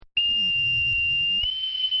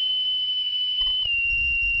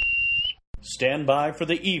stand by for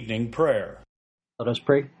the evening prayer. Let us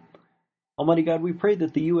pray. Almighty God, we pray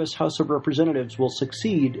that the U.S. House of Representatives will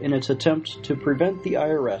succeed in its attempt to prevent the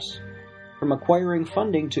IRS from acquiring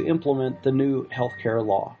funding to implement the new healthcare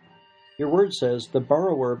law. Your word says, the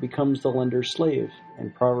borrower becomes the lender's slave,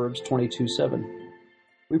 in Proverbs 22:7.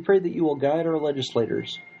 We pray that you will guide our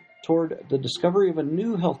legislators toward the discovery of a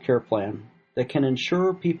new healthcare plan that can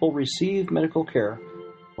ensure people receive medical care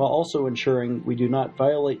while also ensuring we do not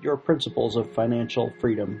violate your principles of financial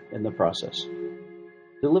freedom in the process.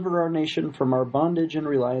 Deliver our nation from our bondage and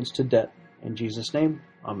reliance to debt. In Jesus' name,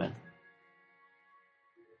 amen.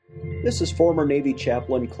 This is former Navy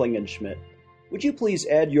Chaplain Klingenschmidt. Would you please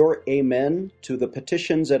add your amen to the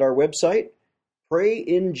petitions at our website,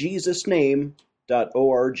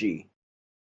 prayinjesusname.org.